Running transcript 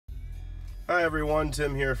Hi everyone,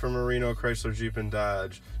 Tim here from Marino, Chrysler, Jeep, and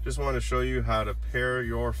Dodge. Just want to show you how to pair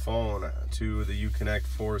your phone to the Uconnect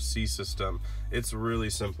 4C system. It's really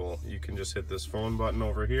simple. You can just hit this phone button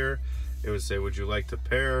over here. It would say, would you like to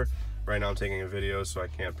pair? Right now I'm taking a video, so I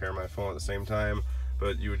can't pair my phone at the same time.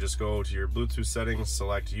 But you would just go to your Bluetooth settings,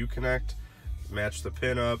 select Uconnect, match the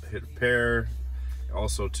pin up, hit pair.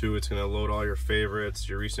 Also too, it's going to load all your favorites,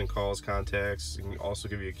 your recent calls, contacts. It can also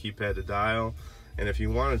give you a keypad to dial. And if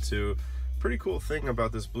you wanted to, pretty cool thing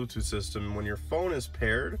about this Bluetooth system, when your phone is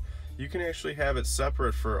paired, you can actually have it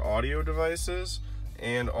separate for audio devices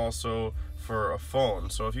and also for a phone.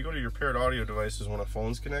 So if you go to your paired audio devices when a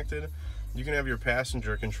phone's connected, you can have your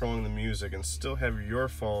passenger controlling the music and still have your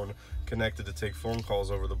phone connected to take phone calls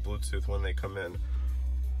over the Bluetooth when they come in.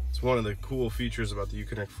 It's one of the cool features about the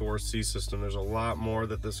Uconnect 4C system. There's a lot more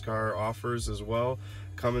that this car offers as well.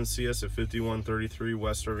 Come and see us at 5133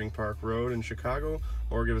 West Irving Park Road in Chicago,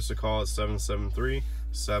 or give us a call at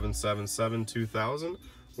 773-777-2000.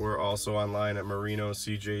 We're also online at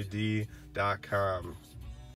marinocjd.com.